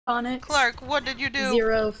on it. Clark, what did you do?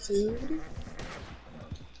 0 food.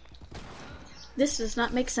 This does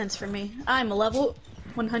not make sense for me. I'm a level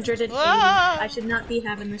 180. Ah! I should not be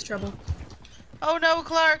having this trouble. Oh no,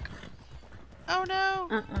 Clark! Oh no!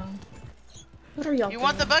 Uh-oh. What are y'all You doing?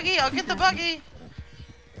 want the buggy? I'll get the buggy!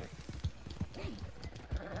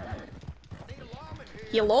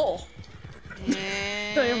 Hello.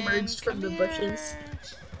 And I emerged from the come bushes. here.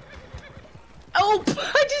 Oh,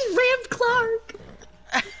 I just rammed Clark!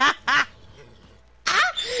 Ah!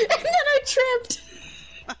 And then I tripped!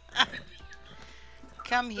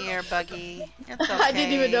 Come here, buggy. It's okay. I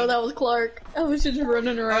didn't even know that was Clark. I was just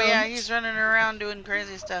running around. Oh yeah, he's running around doing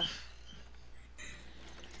crazy stuff.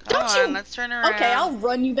 Don't Come on, you- let's turn around. Okay, I'll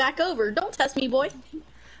run you back over. Don't test me, boy.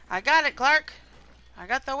 I got it, Clark. I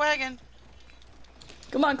got the wagon.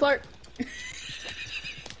 Come on, Clark.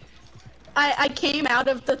 I came out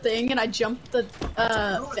of the thing and I jumped the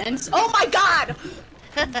fence. Oh my god!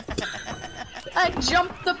 I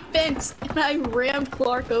jumped the fence and I rammed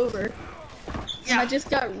Clark over. And I just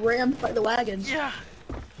got rammed by the wagon. Yeah.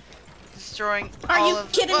 Destroying Are all you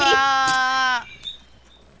of kidding me? Ah!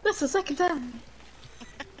 That's the second time.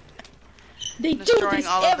 They do Destroying this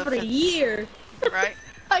all of the every fence. year. Right?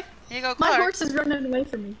 I, Here you go, my Clark. horse is running away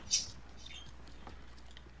from me.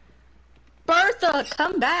 Bertha,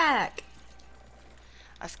 come back.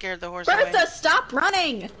 I scared the horse Bertha, away. stop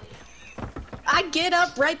running. I get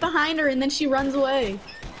up right behind her and then she runs away.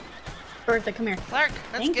 Bertha, come here. Clark,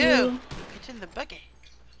 let's Thank go. you. Get in the buggy.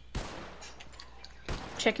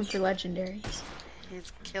 Checking for legendaries.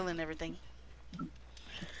 He's killing everything.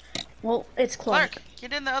 Well, it's Clark. Clark,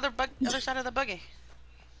 get in the other side of the buggy.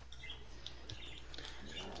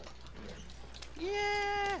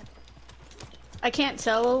 Yeah. I can't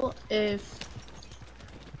tell if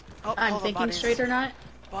Oh, I'm all the thinking bodies. straight or not.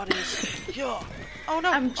 Bodies. Yeah. Oh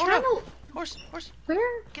no. I'm Oh trying no. to. Horse.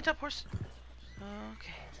 Where? Get up, horse.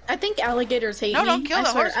 Okay. I think alligators hate No, me. don't kill I the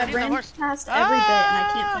swear, horse, we I need the ran horse. past every bit and I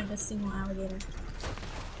Ah! can't find a single alligator.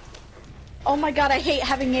 Oh my god, I hate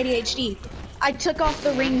having ADHD. I took off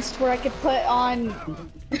the rings where I could put on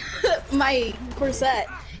my corset,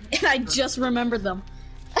 and I just remembered them.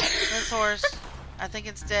 This horse, I think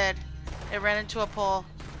it's dead. It ran into a pole.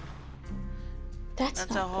 That's a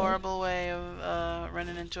not good. horrible way of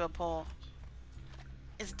running into a pole.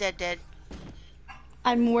 It's dead.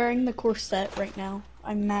 I'm wearing the corset right now.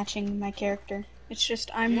 I'm matching my character. It's just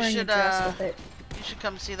I'm wearing a dress with it. You should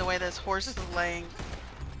come see the way this horse is laying.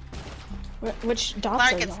 Which dots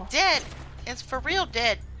Clark, are it's y'all? dead. It's for real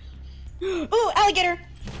dead. Ooh, alligator!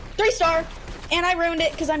 3-star! And I ruined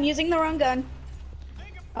it because I'm using the wrong gun.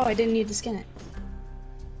 Oh, I didn't need to skin it.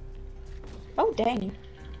 Oh, dang.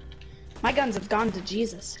 My guns have gone to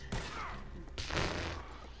Jesus.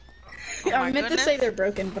 Oh I my meant to say goodness. they're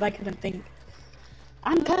broken, but I couldn't think.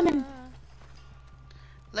 I'm coming.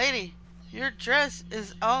 Lady, your dress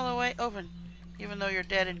is all the way open. Even though you're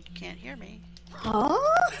dead and you can't hear me. Huh?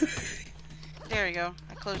 There you go.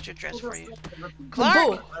 I closed your dress for you. Bull.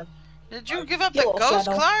 Clark! Did you give up the Yellow ghost,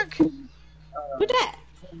 shadow. Clark? Who's that?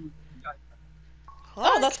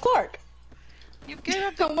 Clark? Oh, that's Clark. You gave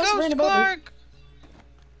up the Almost ran ghost, him over. Clark!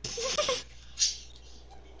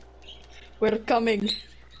 We're coming.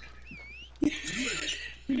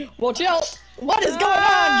 Watch out! What is going on?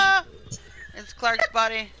 Ah! It's Clark's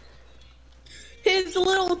body. His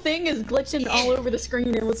little thing is glitching all over the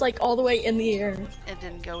screen. It was like all the way in the air. It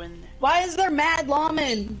didn't go in there. Why is there mad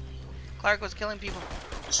lawmen? Clark was killing people.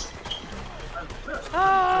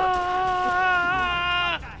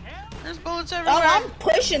 Ah! There's bullets everywhere. Oh, I'm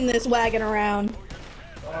pushing this wagon around.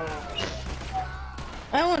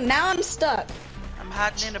 Oh, now I'm stuck. I'm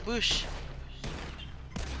hiding in a bush.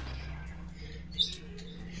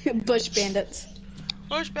 Bush bandits.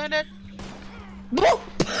 Bush bandit. Whoa!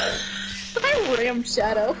 I rammed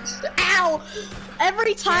Shadow. Ow!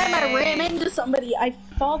 Every time I ran Dang. into somebody, I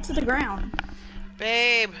fall to the ground.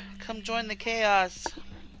 Babe, come join the chaos.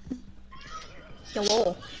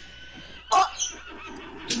 Hello. Oh!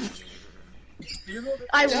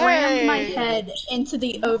 I rammed my Dang. head into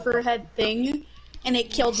the overhead thing, and it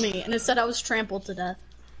killed me, and it said I was trampled to death.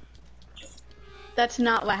 That's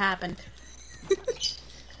not what happened.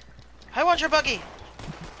 I want your buggy.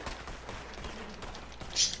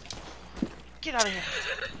 Get out of here.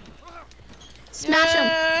 Smash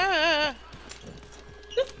him!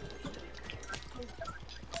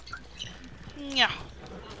 him. Yeah.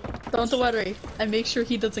 Don't worry, I make sure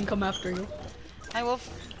he doesn't come after you. I will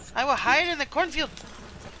hide in the cornfield.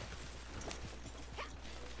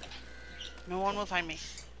 No one will find me.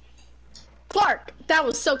 Clark! That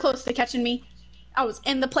was so close to catching me. I was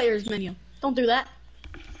in the player's menu. Don't do that.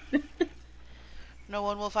 No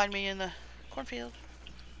one will find me in the cornfield.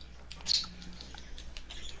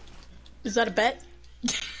 Is that a bet?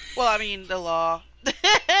 Well, I mean, the law.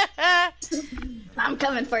 I'm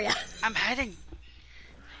coming for you. I'm hiding.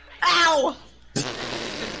 Ow!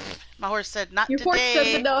 My horse said, not Your horse today.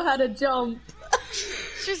 doesn't know how to jump.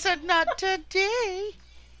 She said, not today.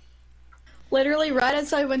 Literally, right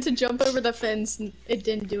as I went to jump over the fence, it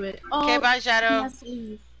didn't do it. Oh, Okay, bye, Shadow.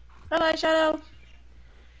 Bye-bye, Shadow.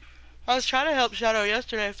 I was trying to help Shadow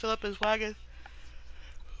yesterday fill up his wagon.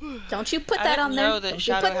 Don't you put I that didn't on there. know that Don't you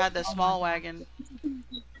Shadow put- had the small wagon.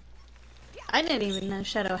 I didn't even know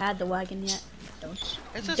Shadow had the wagon yet.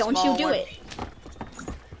 It's a Don't small you do one. it.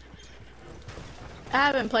 I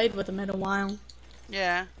haven't played with him in a while.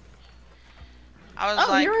 Yeah. I was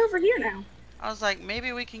Oh, like, you're over here now. I was like,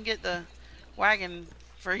 maybe we can get the wagon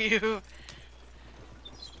for you.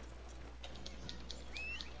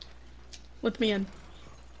 With me in.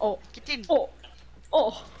 Oh. Get in. Oh.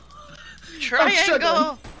 Oh. Triangle.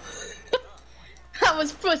 struggling. I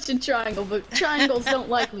was pushing triangle, but triangles don't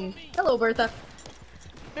like me. Hello, Bertha.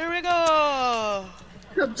 Here we go.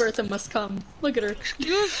 Bertha must come. Look at her.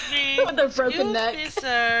 Excuse me. With her broken neck. Me,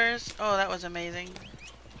 sirs. Oh, that was amazing.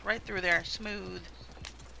 Right through there. Smooth.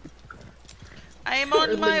 I am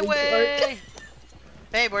on my way.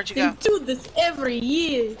 Babe, where'd you They go? do this every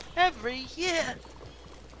year. Every year.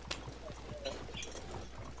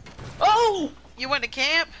 Oh! You went to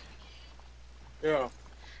camp? Yeah.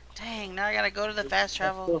 Dang, now I gotta go to the fast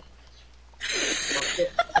travel.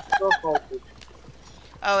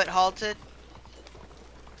 Oh, it halted?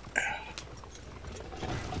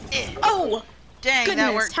 Eh. Oh! Dang, Goodness,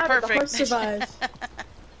 that worked how did the perfect. horse survive?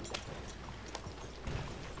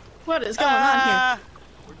 What is going on here?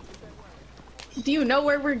 Do you know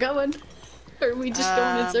where we're going? Or are we just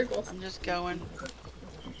going in circles? I'm just going.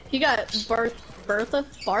 You got Bertha?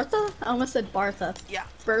 Bartha? I almost said Bartha. Yeah.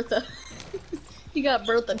 Bertha. You got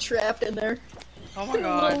Bertha trapped in there. Oh my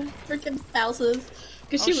god. Little freaking houses.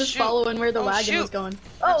 Because Oh, she was shoot. following where the Oh, wagon shoot. was going.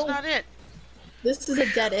 That's Oh! not it. This is a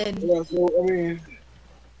dead end. Yeah, so, I mean,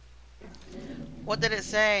 What did it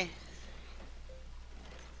say?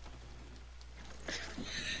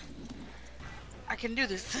 I can do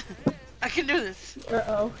this. I can do this.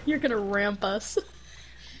 Uh-oh. You're gonna ramp us.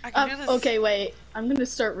 I can do this. Okay, wait. I'm gonna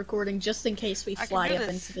start recording just in case we I can fly do up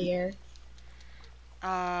this. into the air.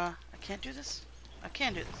 I can't do this. I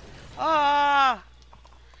can do this. Ah!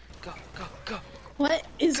 Go, go, go. What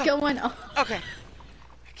is Go. going on? Okay.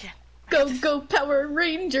 I can. I Go, got this. go, Power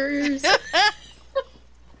Rangers!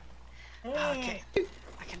 Okay.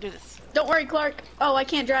 I can do this. Don't worry, Clark. Oh, I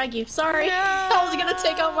can't drag you. Sorry. No. I was gonna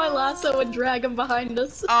take out my lasso and drag him behind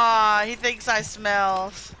us. Ah, he thinks I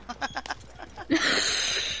smell.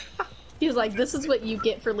 He was like, this is what you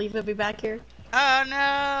get for leaving me back here. Oh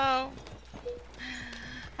no!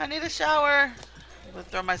 I need a shower. I'm gonna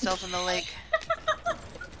throw myself in the lake.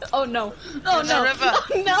 Oh no. Oh In the no. river.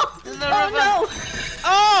 Oh no. In the Oh river. no.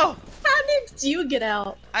 Oh! How did you get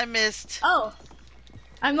out? I missed. Oh.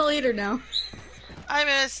 I'm the leader now. I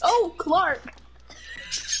missed. Oh, Clark.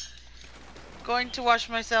 Going to wash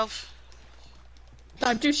myself.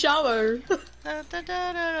 Time to shower.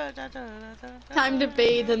 Time to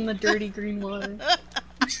bathe in the dirty green water.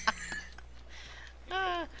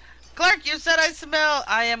 Clark, you said I smell.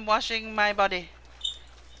 I am washing my body.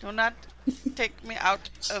 Do not take me out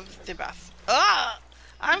of the bath. Ah!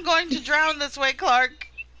 I'm going to drown this way, Clark.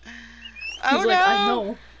 Oh He's no! like, I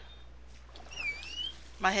know.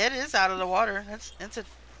 My head is out of the water. That's a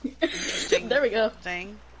interesting There we go.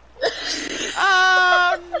 thing.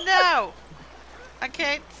 Oh no! I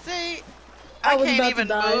can't see. I was can't about even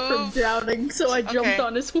to die move. from drowning, so I jumped Okay.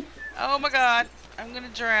 on his. Oh my god, I'm gonna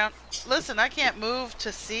drown. Listen, I can't move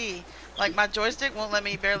to see. Like my joystick won't let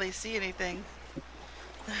me barely see anything.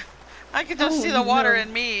 I can just Oh, see the water no.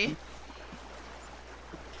 in me.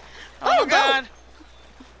 Oh, Oh my no. god.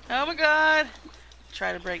 Oh my god.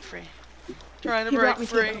 Try to break free. Try to He break brought me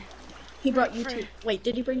to free. He brought you Free. to. Wait,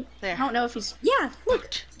 did he bring? There. I don't know if he's. Yeah, look.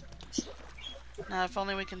 Boat. Now if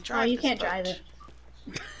only we can Oh, drive you this can't boat. drive it.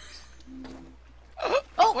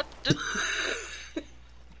 Oh! What did...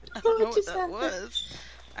 I don't know What what just that happened? was.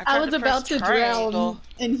 I tried was to about press to triangle. drown,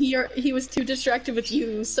 and he was too distracted with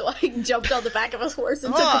you, so I jumped on the back of his horse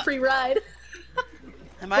and took Ugh. a free ride.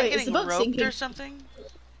 Am I Wait, is getting the boat roped sinking? or something?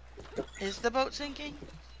 Is the boat sinking?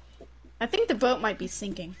 I think the boat might be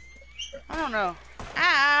sinking. I don't know.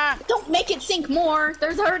 Ah! Don't make it sink more.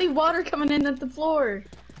 There's already water coming in at the floor.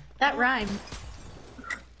 That rhymed.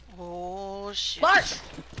 Oh shit. Clark,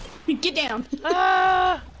 get down.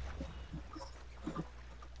 Ah!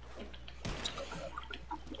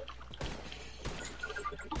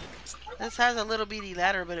 This has a little bitty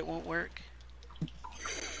ladder, but it won't work.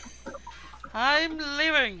 I'm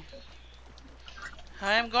leaving.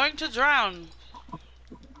 I am going to drown.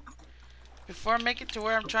 Before I make it to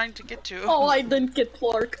where I'm trying to get to. Oh, I didn't get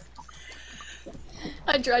Clark.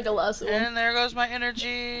 I tried to lasso him. And there goes my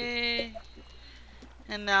energy.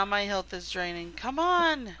 And now my health is draining. Come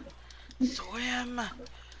on! Swim!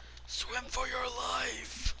 Swim for your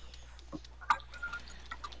life!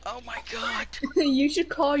 Oh my god! You should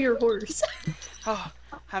call your horse. Oh,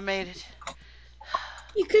 I made it.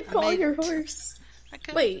 You could I call made your it. horse. I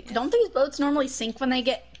could, Wait, don't these boats normally sink when they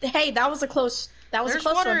get... Hey, that was a close... That was There's a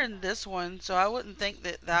close water one. in this one, so I wouldn't think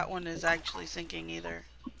that that one is actually sinking either.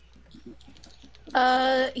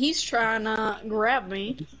 He's trying to grab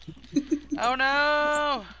me. Oh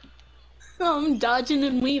no! I'm dodging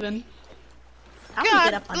and weaving. I wanna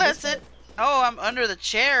get God up on bless this it! Oh, I'm under the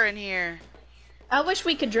chair in here. boat. I wish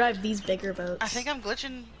we could drive these bigger boats. I think I'm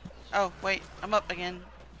glitching. Oh, wait, I'm up again.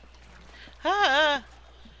 Ah!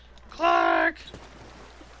 Clark!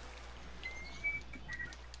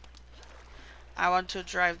 I want to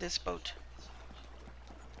drive this boat.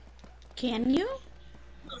 Can you?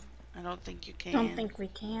 I don't think you can. Don't think we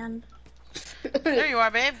can. There you are,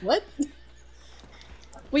 babe. What?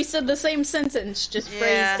 We said the same sentence, just Yeah.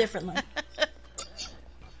 phrased differently.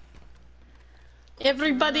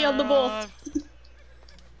 Everybody on the boat.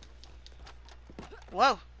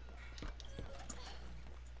 Whoa.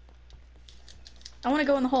 I want to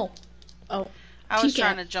go in the hole. Oh. I was She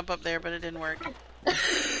trying can't. to jump up there, but it didn't work.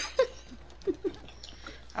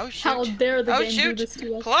 Oh, shoot. How dare the Oh, game shoot. do this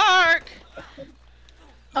to us? Clark!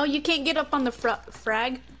 Oh, you can't get up on the frag?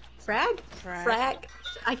 Frag? Frag. Frag?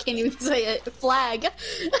 I can't even say it. Flag.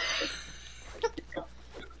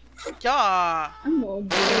 Yeah. I'm all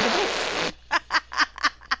good.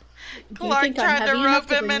 Do you Clark think I'm tried to heavy enough rope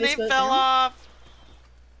to him bring and this he boat fell down? off.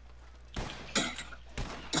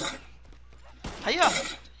 Hiya.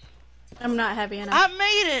 I'm not heavy enough. I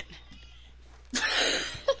made it.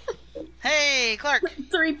 Hey, Clark.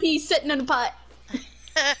 3-piece sitting in a pot.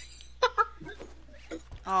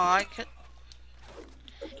 Oh, I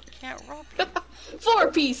can't rope you.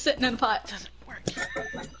 4-piece sitting in a pot. Doesn't work.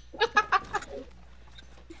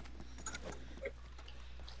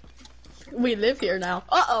 We live here now.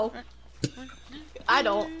 Uh-oh. I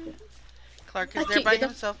don't. Clark I is there can't by get up.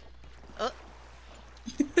 himself. Oh,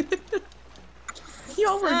 You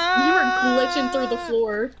were glitching through the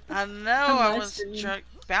floor. I know. On I my was screen.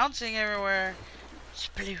 bouncing everywhere.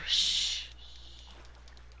 Sploosh.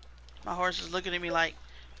 My horse is looking at me like,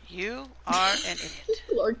 you are an idiot.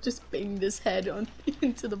 Clark just banged his head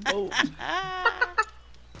into the boat.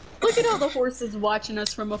 Look at all the horses watching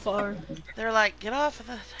us from afar. They're like, get off of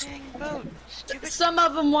the dang boat, stupid. Some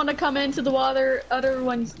of them want to come into the water, other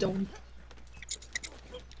ones don't.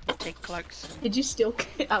 Take Clark's. Did you steal?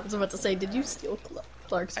 I was about to say, did you steal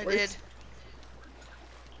Clark's I horse? did.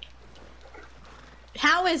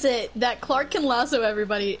 How is it that Clark can lasso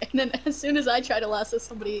everybody, and then as soon as I try to lasso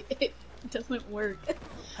somebody, it doesn't work?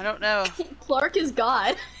 I don't know. Clark is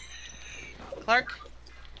God. Clark?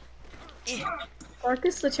 Eh. Clark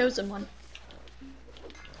is the chosen one.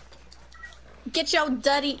 Get your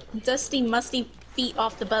dusty, musty feet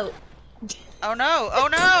off the boat. Oh no! Oh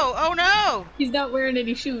no! Oh no! He's not wearing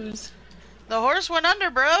any shoes. The horse went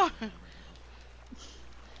under, bro.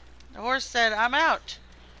 The horse said, I'm out.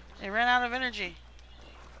 It ran out of energy.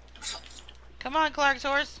 Come on, Clark's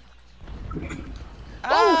horse.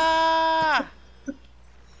 Ah!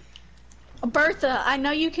 Bertha, I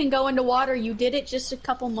know you can go into water. You did it just a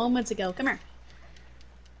couple moments ago. Come here.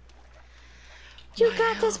 You My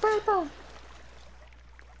got this, help. Bertha.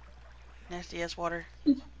 Nasty ass water.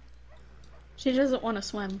 She doesn't want to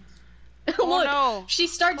swim. Oh Look, no! she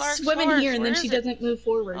starts Clark's swimming horse, here and where then she is it? doesn't move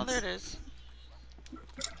forwards. Oh, there it is.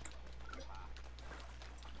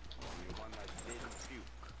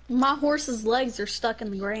 My horse's legs are stuck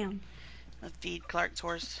in the ground. Let's feed Clark's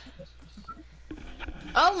horse.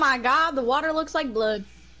 Oh my god, the water looks like blood.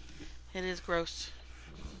 It is gross.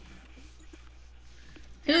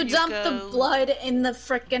 Who Here you dumped the go. blood in the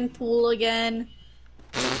frickin' pool again?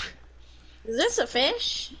 Is this a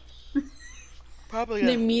fish? Probably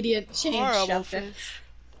The a immediate change horrible shelter. fish.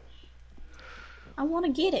 I want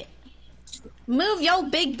to get it. Move your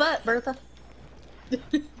big butt, Bertha.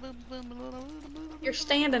 You're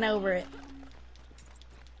standing over it.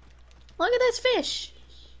 Look at this fish.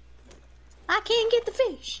 I can't get the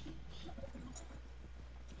fish.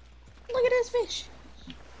 Look at this fish.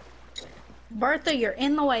 Bertha, you're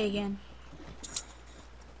in the way again.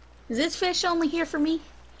 Is this fish only here for me?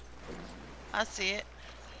 I see it.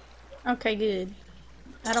 Okay, good.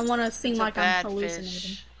 I don't want to seem It's like a I'm bad hallucinating.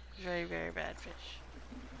 fish. Very, very bad fish.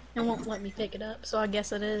 It won't let me pick it up, so I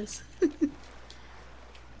guess it is.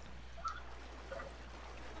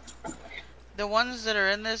 The ones that are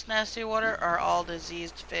in this nasty water are all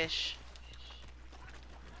diseased fish.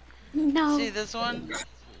 No. See this one?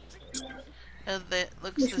 It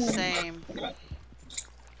looks Which the one? same.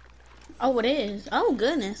 Oh, it is. Oh,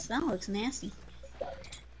 goodness. That looks nasty.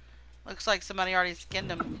 Looks like somebody already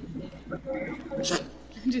skinned him.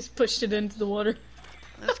 Just pushed it into the water.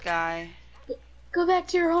 This guy. Go back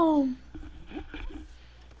to your home.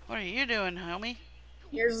 What are you doing, homie?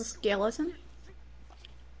 Here's a skeleton.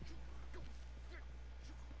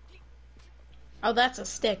 Oh, that's a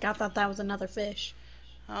stick. I thought that was another fish.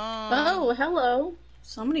 Oh, hello.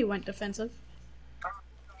 Somebody went defensive.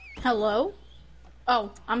 Hello?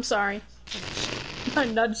 Oh, I'm sorry. I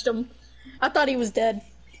nudged him. I thought he was dead.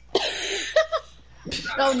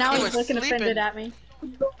 Oh, now He he's was looking sleeping. offended at me.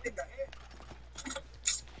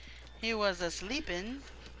 He was a-sleeping.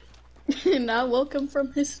 And I woke him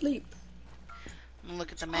from his sleep. I'm gonna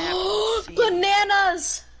look at the map. See.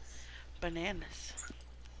 Bananas! Bananas.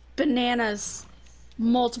 Bananas.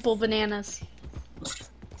 Multiple bananas.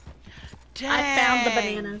 Dang. I found the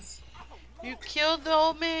bananas. You killed the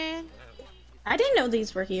old man? I didn't know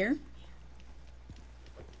these were here.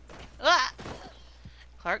 Ah!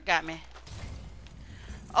 Clark got me.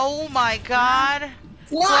 Oh my god.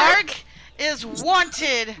 Clark is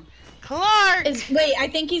wanted. Clark! Wait, I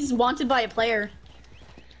think he's wanted by a player.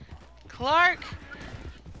 Clark!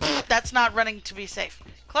 That's not running to be safe.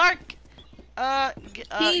 Clark!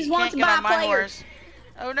 He's you wanted can't get by on a my player. horse.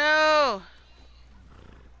 Oh no!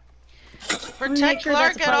 Let me make Protect sure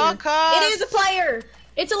that's Clark a at all player. costs! It is a player!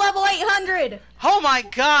 It's a level 800! Oh my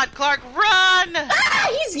god, Clark, run! Ah!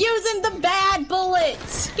 He's using the bad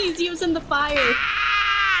bullets! He's using the fire.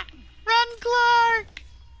 Ah! Run, Clark!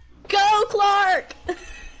 Go, Clark!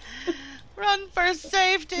 Run for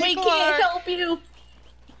safety, We Clark! can't help you!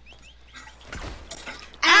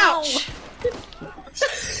 Ouch!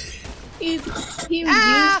 He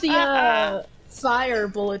Ah! used the fire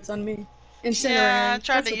bullets on me. Incinerating. Yeah, I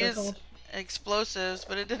tried That's to what they're use called. explosives,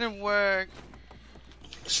 but it didn't work.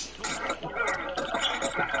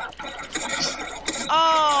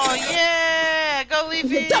 Oh, yeah! Go,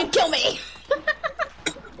 Leafy! Don't kill me!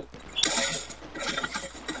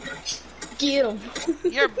 Get him.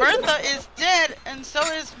 Your Bertha is dead, and so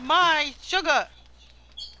is my sugar.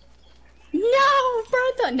 No,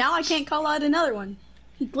 Bertha! Now I can't call out another one.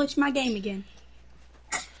 He glitched my game again.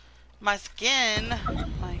 My skin,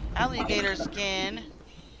 my alligator skin.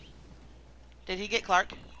 Did he get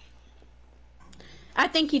Clark? I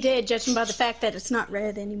think he did, judging by the fact that it's not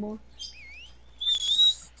red anymore.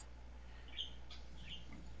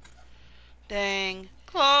 Dang.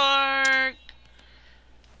 Clark!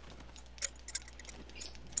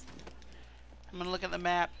 I'm gonna look at the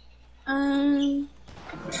map. It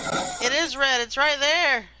is red, it's right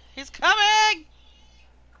there! He's coming!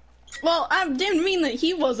 Well, I didn't mean that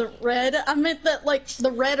he wasn't red. I meant that, like,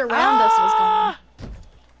 the red around us was gone.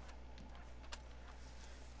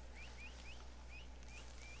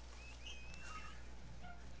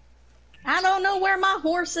 I don't know where my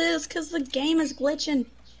horse is, because the game is glitching.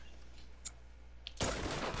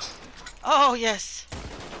 Oh, yes.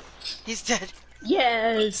 He's dead.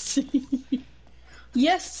 Yes!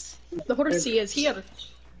 Yes! The horse he is. He had a...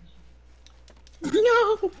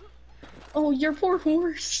 No! Oh, your poor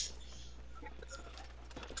horse.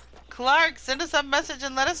 Clark, send us a message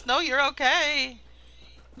and let us know you're okay.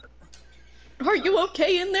 Are you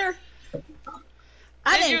okay in there?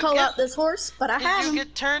 I Did didn't you call get- out this horse, but I have Did you him.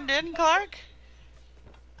 get turned in, Clark?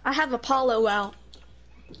 I have Apollo out.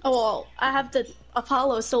 Oh, well, I have the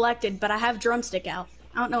Apollo selected, but I have Drumstick out.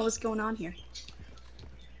 I don't know what's going on here.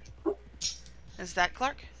 Is that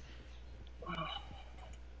Clark?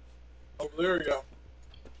 Oh, there you go.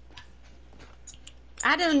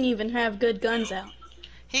 I don't even have good guns out.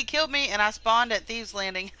 He killed me and I spawned at Thieves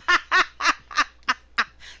Landing.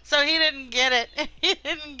 So he didn't get it. He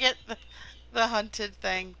didn't get the hunted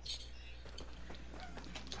thing.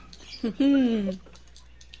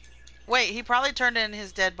 Wait, he probably turned in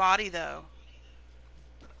his dead body though.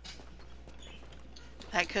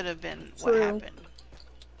 That could have been what True. happened.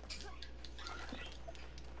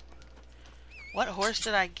 What horse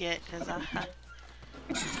did I get? Cause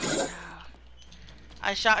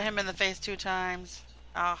I shot him in the face 2 times.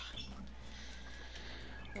 Ah.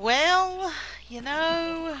 Well, you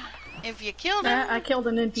know, if you killed him, I killed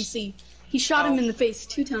an NPC. He shot him in the face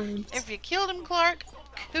 2 times. if you killed him, Clark,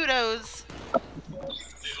 kudos.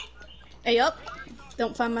 Hey, up!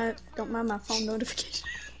 Don't mind my phone notification.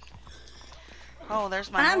 Oh,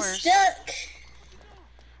 there's my I'm horse. stuck.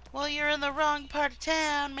 Well, you're in the wrong part of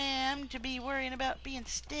town, ma'am, to be worrying about being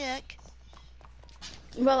stuck.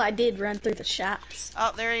 Well, I did run through the shops.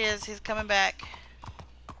 Oh, there he is. He's coming back.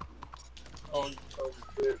 Oh,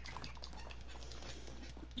 you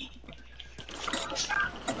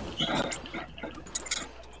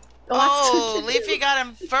Oh, Leafy got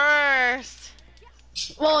him first.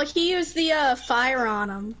 Well, he used the fire on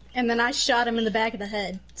him, and then I shot him in the back of the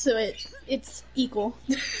head, so it's equal.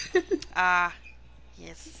 Ah,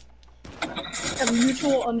 yes. A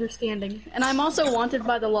mutual understanding. And I'm also wanted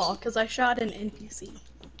by the law, because I shot an NPC.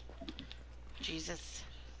 Jesus.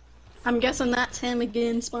 I'm guessing that's him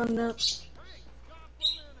again, spawned up.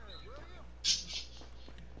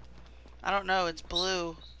 I don't know. It's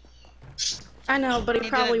blue. I know, but he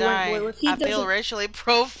probably didn't went die. blue. If he I feel doesn't- racially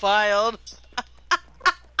profiled.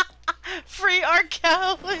 Free R.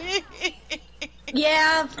 Kelly.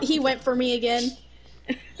 Yeah, he went for me again.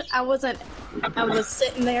 I was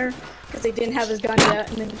sitting there, because he didn't have his gun yet,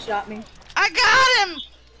 and then he shot me. I got him.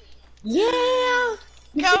 Yeah!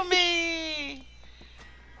 Kill me.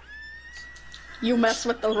 You messed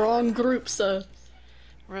with the wrong group, sir.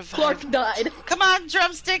 Revive. Clark died. Come on,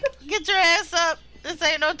 Drumstick. Get your ass up. This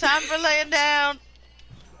ain't no time for laying down.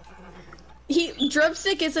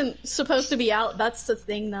 Drumstick isn't supposed to be out, that's the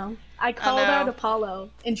thing, though. I called know. out Apollo,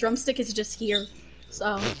 and Drumstick is just here.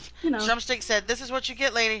 So, you know. Drumstick said, "This is what you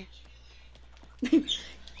get, lady.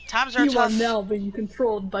 Times are You are tough." now being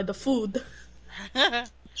controlled by the food.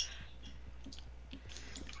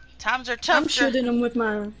 Times are tough. I'm shooting him with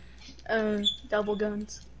my double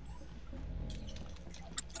guns.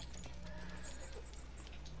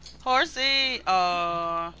 Horsey.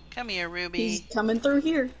 Oh, come here, Ruby. He's coming through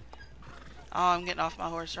here. Oh, I'm getting off my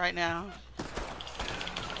horse right now.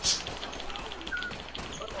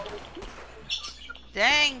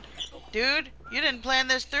 Dang, dude, you didn't plan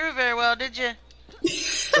this through very well, did you?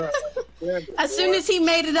 As soon as he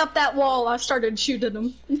made it up that wall, I started shooting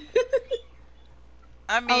him.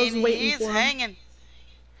 I mean, waiting he's for him. hanging.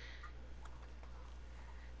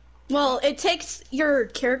 Well, it takes your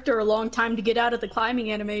character a long time to get out of the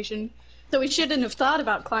climbing animation, so he shouldn't have thought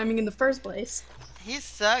about climbing in the first place. He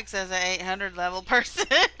sucks as an 800 level person.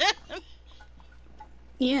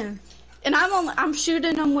 Yeah. And I'm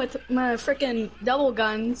shooting him with my freaking double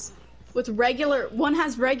guns with regular. One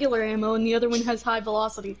has regular ammo and the other one has high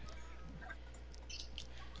velocity.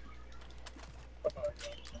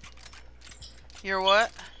 You're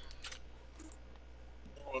what?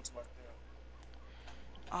 What's my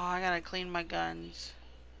Oh, I gotta clean my guns.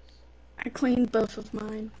 I cleaned both of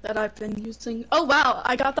mine that I've been using. Oh wow,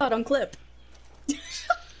 I got that on clip.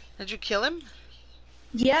 Did you kill him?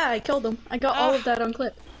 Yeah, I killed him. I got all of that on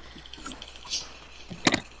clip.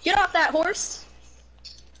 Get off that horse!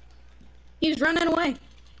 He's running away.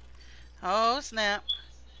 Oh, snap.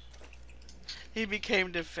 He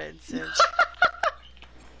became defensive.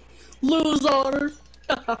 Loser!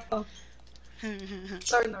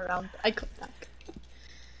 Starting around. I clicked back.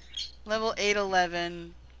 Level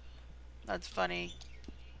 811. That's funny.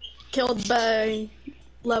 Killed by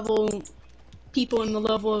people in the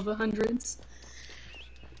level of 100s.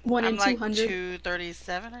 1 I'm in like 200.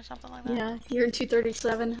 237 or something like that. Yeah, you're in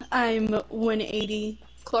 237. I'm 180.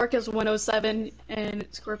 Clark is 107, and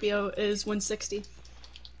Scorpio is 160.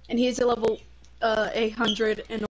 And he's a level 800 and